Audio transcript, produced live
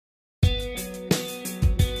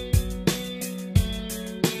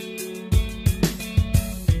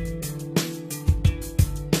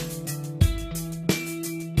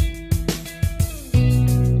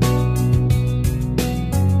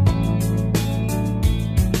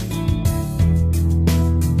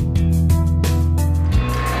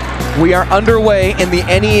We are underway in the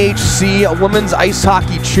NEHC Women's Ice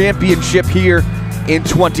Hockey Championship here in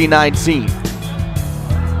 2019.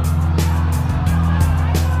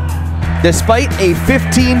 Despite a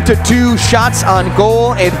 15-2 shots on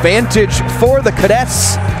goal advantage for the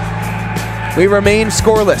Cadets, we remain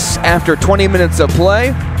scoreless after 20 minutes of play.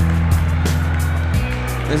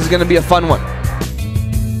 This is going to be a fun one.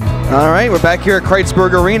 All right, we're back here at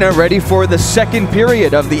Kreitzberg Arena, ready for the second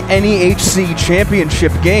period of the NEHC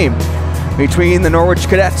Championship game between the Norwich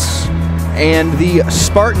Cadets and the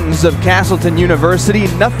Spartans of Castleton University.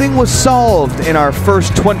 Nothing was solved in our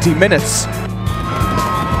first 20 minutes.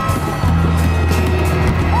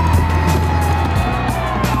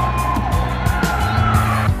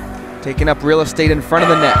 Taking up real estate in front of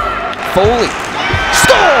the net. Foley,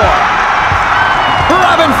 score!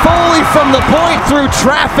 Robin Foley from the point through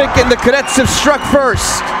traffic, and the Cadets have struck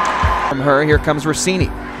first. From her, here comes Rossini.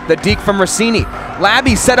 The deke from Rossini.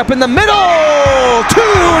 Labby set up in the middle! 2-0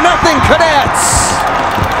 Cadets!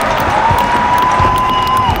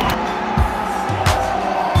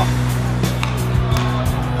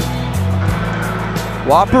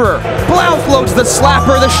 Whopperer. Blouth loads the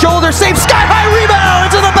slapper, the shoulder save, sky-high rebound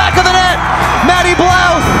into the back of the net! Maddie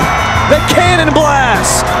Blouth, the cannon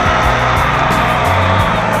blast!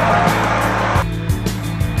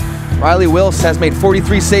 Riley Wills has made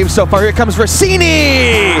 43 saves so far. Here comes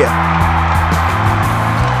Rossini!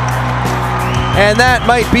 And that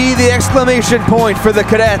might be the exclamation point for the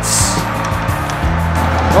Cadets.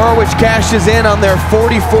 Norwich cashes in on their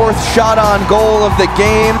 44th shot on goal of the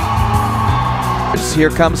game. Here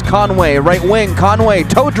comes Conway, right wing. Conway,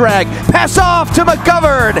 toe drag, pass off to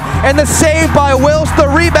McGovern, and the save by Wills. The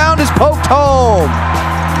rebound is poked home.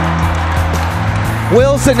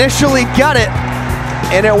 Wills initially got it,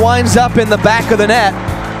 and it winds up in the back of the net.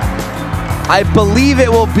 I believe it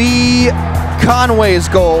will be Conway's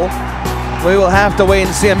goal. We will have to wait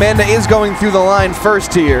and see. Amanda is going through the line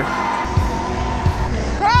first here.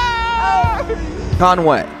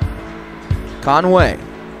 Conway. Conway.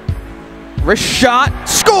 Wrist shot,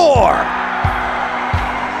 score!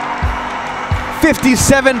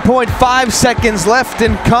 57.5 seconds left,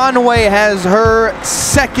 and Conway has her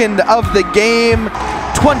second of the game,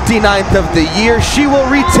 29th of the year. She will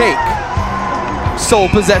retake sole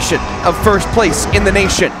possession of first place in the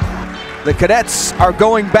nation. The Cadets are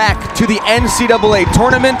going back to the NCAA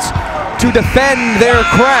tournament to defend their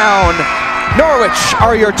crown. Norwich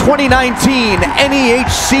are your 2019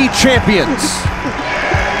 NEHC champions.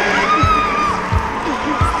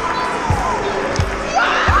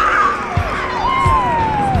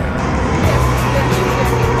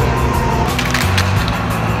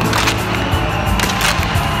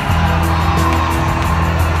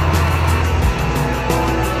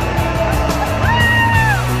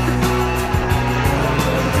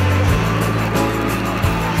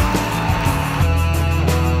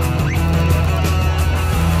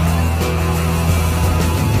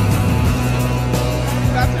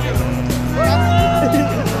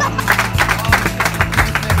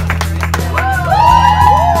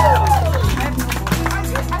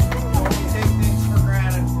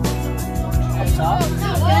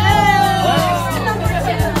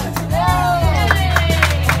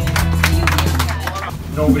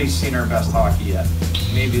 Nobody's seen our best hockey yet.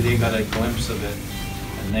 Maybe they got a glimpse of it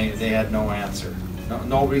and they had no answer.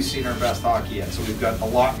 Nobody's seen our best hockey yet, so we've got a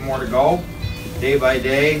lot more to go. Day by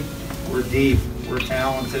day, we're deep, we're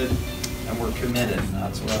talented, and we're committed. And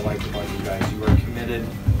that's what I like about you guys. You are committed.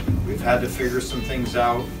 We've had to figure some things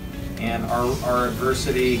out, and our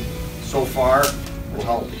adversity so far will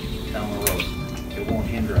help down the road. It won't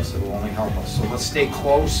hinder us, it will only help us. So let's stay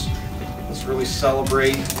close. Let's really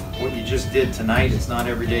celebrate what you just did tonight. It's not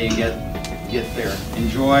every day you get there.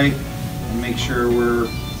 Enjoy and make sure we're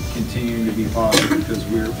continuing to be positive, because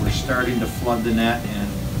we're starting to flood the net and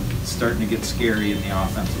it's starting to get scary in the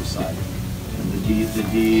offensive side. And the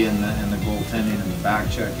D and the goaltending and the back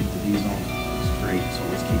check into D zone is great. So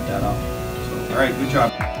let's keep that up. So, all right, good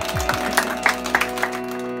job.